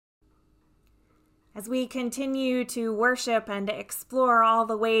As we continue to worship and explore all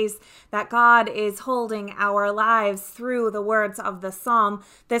the ways that God is holding our lives through the words of the psalm,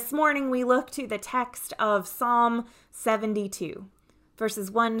 this morning we look to the text of Psalm 72,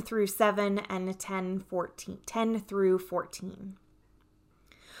 verses 1 through 7 and 10 through 14.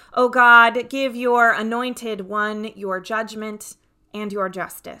 O God, give your anointed one your judgment and your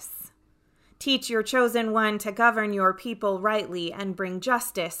justice. Teach your chosen one to govern your people rightly and bring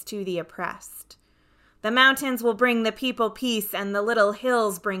justice to the oppressed. The mountains will bring the people peace, and the little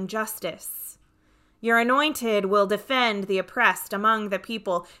hills bring justice. Your anointed will defend the oppressed among the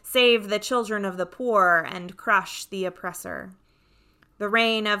people, save the children of the poor, and crush the oppressor. The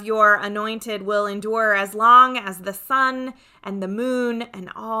reign of your anointed will endure as long as the sun and the moon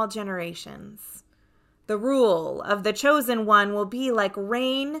and all generations. The rule of the chosen one will be like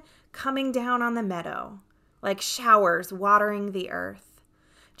rain coming down on the meadow, like showers watering the earth.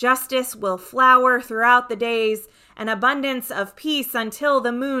 Justice will flower throughout the days, an abundance of peace until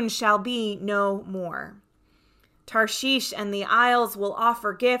the moon shall be no more. Tarshish and the isles will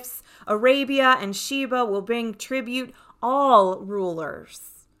offer gifts. Arabia and Sheba will bring tribute. All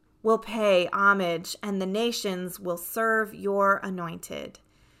rulers will pay homage, and the nations will serve your anointed.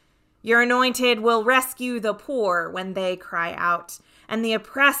 Your anointed will rescue the poor when they cry out, and the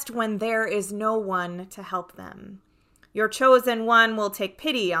oppressed when there is no one to help them. Your chosen one will take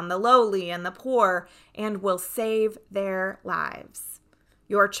pity on the lowly and the poor and will save their lives.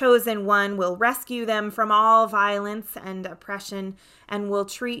 Your chosen one will rescue them from all violence and oppression and will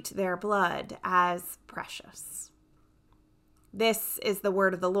treat their blood as precious. This is the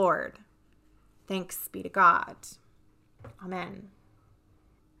word of the Lord. Thanks be to God. Amen.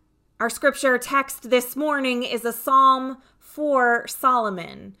 Our scripture text this morning is a psalm for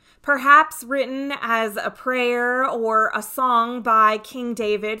Solomon, perhaps written as a prayer or a song by King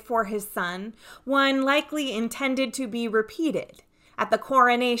David for his son, one likely intended to be repeated at the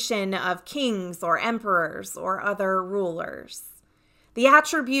coronation of kings or emperors or other rulers. The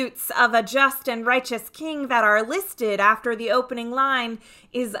attributes of a just and righteous king that are listed after the opening line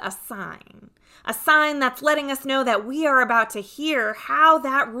is a sign that's letting us know that we are about to hear how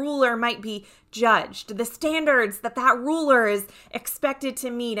that ruler might be judged, the standards that that ruler is expected to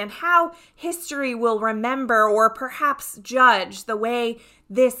meet, and how history will remember or perhaps judge the way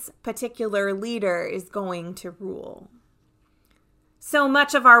this particular leader is going to rule. So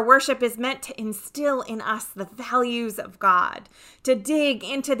much of our worship is meant to instill in us the values of God, to dig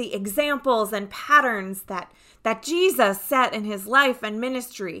into the examples and patterns that Jesus set in his life and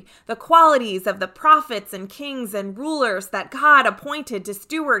ministry, the qualities of the prophets and kings and rulers that God appointed to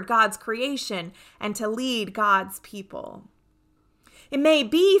steward God's creation and to lead God's people. It may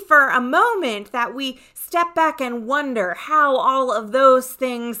be for a moment that we step back and wonder how all of those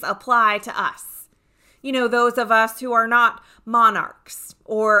things apply to us. You know, those of us who are not monarchs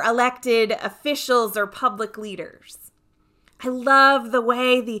or elected officials or public leaders. I love the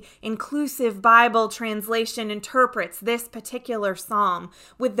way the Inclusive Bible translation interprets this particular psalm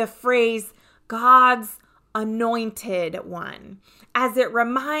with the phrase, God's anointed one, as it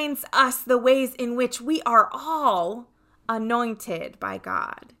reminds us the ways in which we are all anointed by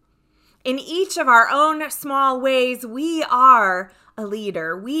God. In each of our own small ways, we are a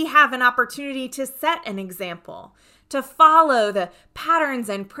leader. We have an opportunity to set an example, to follow the patterns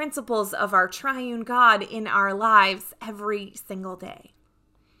and principles of our triune God in our lives every single day.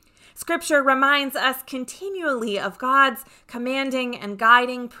 Scripture reminds us continually of God's commanding and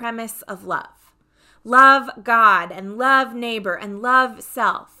guiding premise of love. Love God and love neighbor and love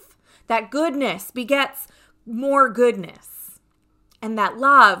self. That goodness begets more goodness, and that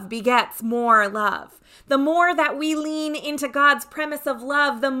love begets more love. The more that we lean into God's premise of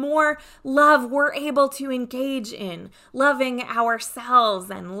love, the more love we're able to engage in, loving ourselves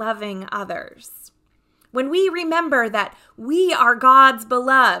and loving others. When we remember that we are God's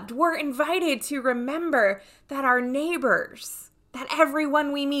beloved, we're invited to remember that our neighbors, that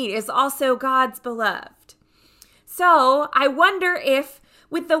everyone we meet is also God's beloved. So I wonder if,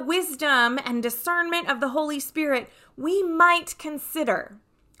 with the wisdom and discernment of the Holy Spirit, we might consider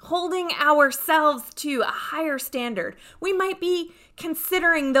holding ourselves to a higher standard. We might be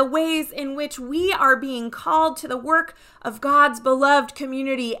considering the ways in which we are being called to the work of God's beloved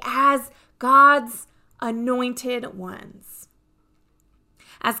community as God's anointed ones.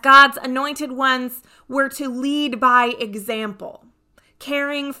 As God's anointed ones, we're to lead by example,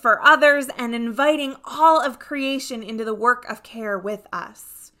 caring for others and inviting all of creation into the work of care with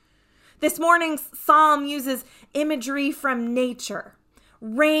us. This morning's psalm uses imagery from nature,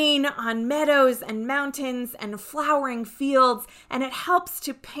 rain on meadows and mountains and flowering fields, and it helps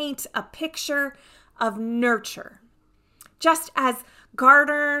to paint a picture of nurture. Just as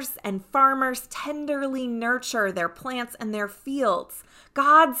gardeners and farmers tenderly nurture their plants and their fields,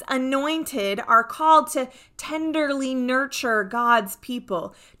 God's anointed are called to tenderly nurture God's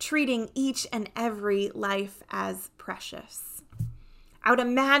people, treating each and every life as precious. I would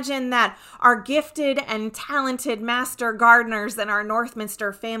imagine that our gifted and talented master gardeners in our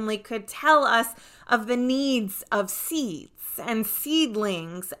Northminster family could tell us of the needs of seeds and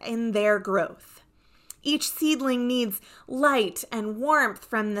seedlings in their growth. Each seedling needs light and warmth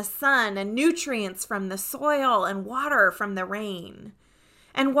from the sun and nutrients from the soil and water from the rain.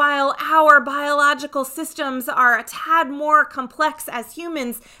 And while our biological systems are a tad more complex as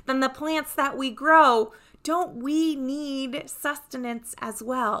humans than the plants that we grow, don't we need sustenance as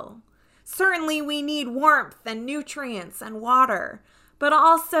well? Certainly we need warmth and nutrients and water, but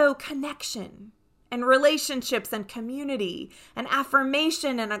also connection and relationships and community and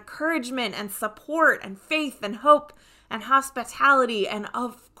affirmation and encouragement and support and faith and hope and hospitality and,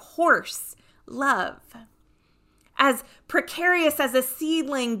 of course, love. As precarious as a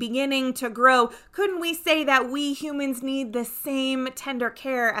seedling beginning to grow, couldn't we say that we humans need the same tender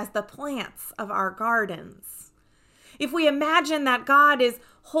care as the plants of our gardens? If we imagine that God is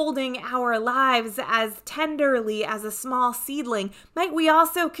holding our lives as tenderly as a small seedling, might we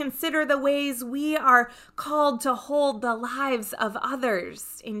also consider the ways we are called to hold the lives of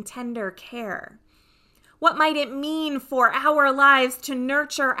others in tender care? What might it mean for our lives to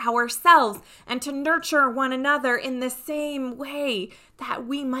nurture ourselves and to nurture one another in the same way that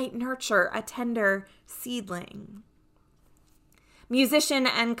we might nurture a tender seedling? Musician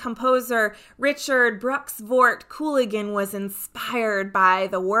and composer Richard Bruxvoort Cooligan was inspired by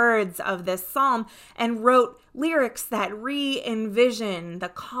the words of this psalm and wrote lyrics that re-envision the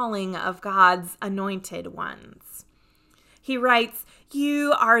calling of God's anointed ones. He writes,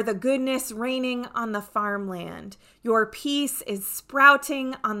 "You are the goodness reigning on the farmland. Your peace is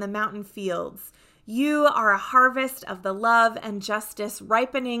sprouting on the mountain fields. You are a harvest of the love and justice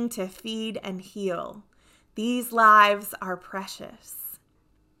ripening to feed and heal. These lives are precious.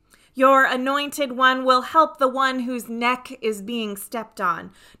 Your anointed one will help the one whose neck is being stepped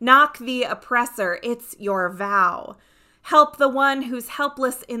on. Knock the oppressor, it's your vow. Help the one who's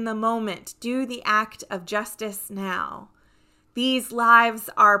helpless in the moment. Do the act of justice now. These lives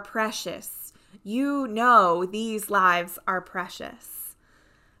are precious. You know these lives are precious.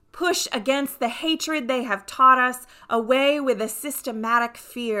 Push against the hatred they have taught us, away with a systematic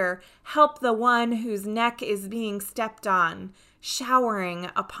fear. Help the one whose neck is being stepped on, showering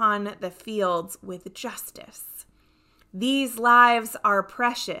upon the fields with justice. These lives are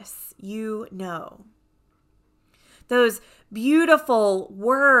precious, you know." Those beautiful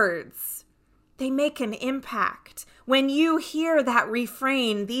words, they make an impact. When you hear that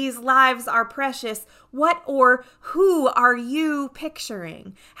refrain, "These lives are precious," what or who are you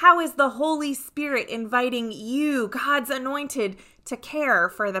picturing? How is the Holy Spirit inviting you, God's anointed, to care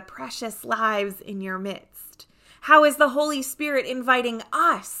for the precious lives in your midst? How is the Holy Spirit inviting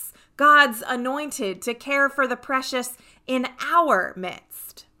us, God's anointed, to care for the precious in our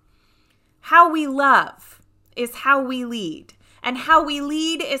midst? How we love is how we lead, and how we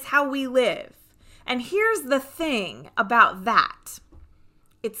lead is how we live. And here's the thing about that.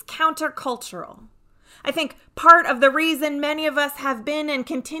 It's countercultural. I think part of the reason many of us have been and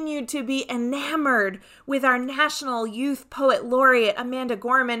continue to be enamored with our National Youth Poet Laureate, Amanda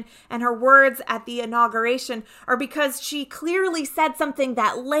Gorman, and her words at the inauguration are because she clearly said something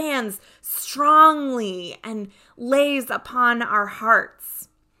that lands strongly and lays upon our hearts.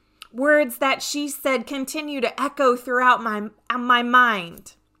 Words that she said continue to echo throughout my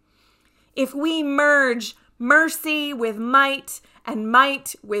mind. If we merge mercy with might and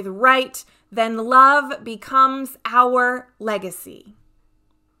might with right, then love becomes our legacy.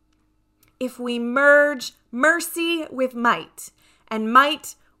 If we merge mercy with might and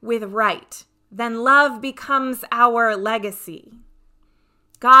might with right, then love becomes our legacy.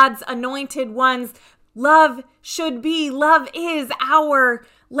 God's anointed ones, love is our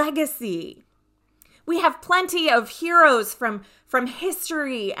legacy. We have plenty of heroes from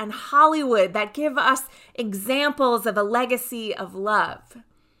history and Hollywood that give us examples of a legacy of love.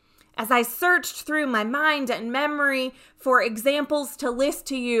 As I searched through my mind and memory for examples to list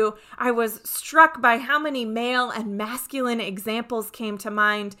to you, I was struck by how many male and masculine examples came to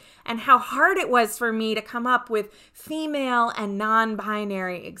mind and how hard it was for me to come up with female and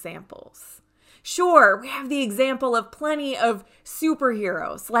non-binary examples. Sure, we have the example of plenty of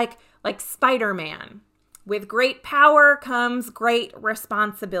superheroes like Spider-Man. With great power comes great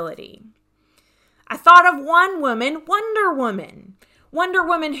responsibility. I thought of one woman, Wonder Woman. Wonder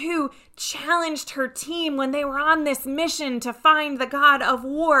Woman who challenged her team when they were on this mission to find the god of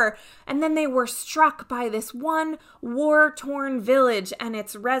war, and then they were struck by this one war-torn village and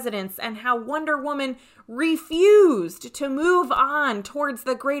its residents, and how Wonder Woman refused to move on towards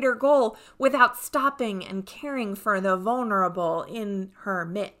the greater goal without stopping and caring for the vulnerable in her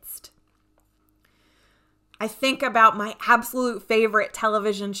midst. I think about my absolute favorite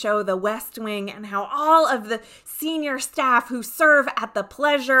television show, The West Wing, and how all of the senior staff who serve at the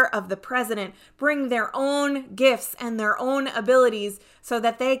pleasure of the president bring their own gifts and their own abilities so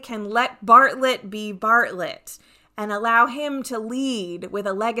that they can let Bartlett be Bartlett and allow him to lead with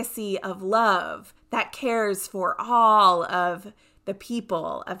a legacy of love that cares for all of the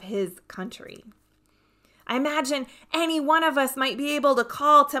people of his country. I imagine any one of us might be able to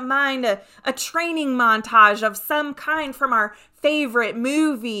call to mind a training montage of some kind from our favorite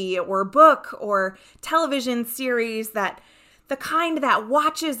movie or book or television series, that the kind that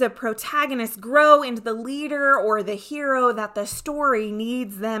watches a protagonist grow into the leader or the hero that the story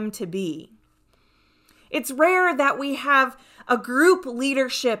needs them to be. It's rare that we have a group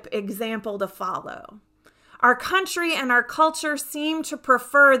leadership example to follow. Our country and our culture seem to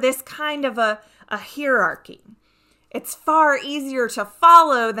prefer this kind of a hierarchy. It's far easier to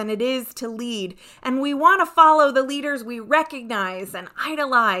follow than it is to lead, and we want to follow the leaders we recognize and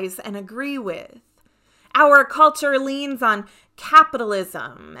idolize and agree with. Our culture leans on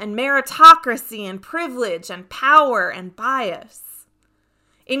capitalism and meritocracy and privilege and power and bias.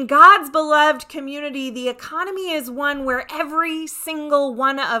 In God's beloved community, the economy is one where every single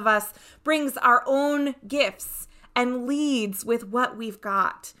one of us brings our own gifts and leads with what we've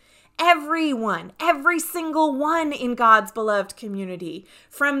got. Everyone, every single one in God's beloved community,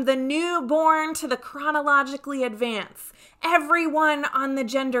 from the newborn to the chronologically advanced, everyone on the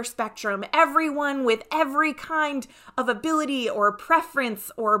gender spectrum, everyone with every kind of ability or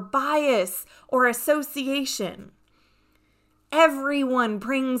preference or bias or association. Everyone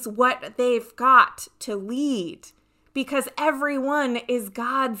brings what they've got to lead because everyone is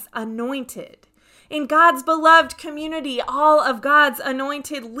God's anointed. In God's beloved community, all of God's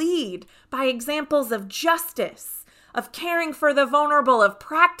anointed lead by examples of justice, of caring for the vulnerable, of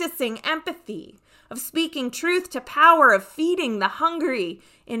practicing empathy, of speaking truth to power, of feeding the hungry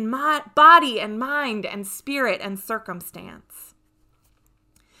in body and mind and spirit and circumstance.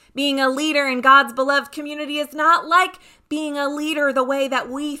 Being a leader in God's beloved community is not like being a leader the way that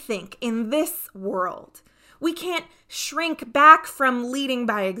we think in this world. We can't shrink back from leading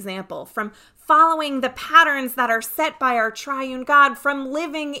by example, from following the patterns that are set by our triune God, from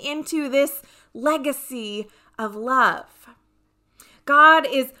living into this legacy of love. God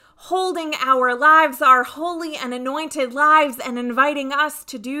is holding our lives, our holy and anointed lives, and inviting us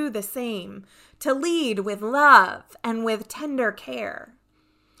to do the same, to lead with love and with tender care.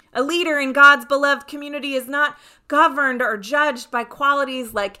 A leader in God's beloved community is not governed or judged by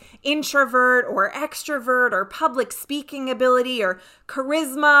qualities like introvert or extrovert or public speaking ability or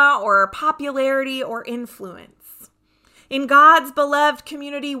charisma or popularity or influence. In God's beloved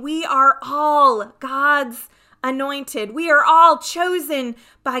community, we are all God's anointed. We are all chosen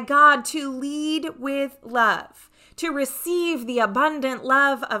by God to lead with love, to receive the abundant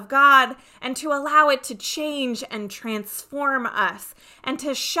love of God and to allow it to change and transform us, and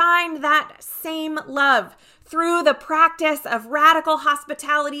to shine that same love through the practice of radical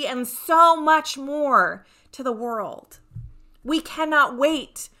hospitality and so much more to the world. We cannot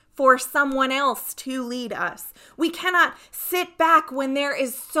wait for someone else to lead us. We cannot sit back when there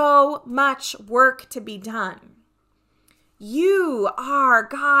is so much work to be done. You are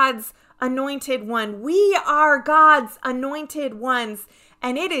God's anointed one. We are God's anointed ones,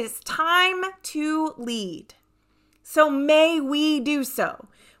 and it is time to lead. So may we do so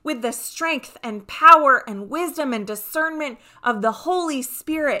with the strength and power and wisdom and discernment of the Holy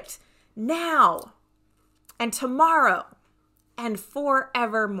Spirit now and tomorrow and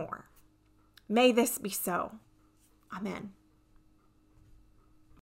forevermore. May this be so. Amen.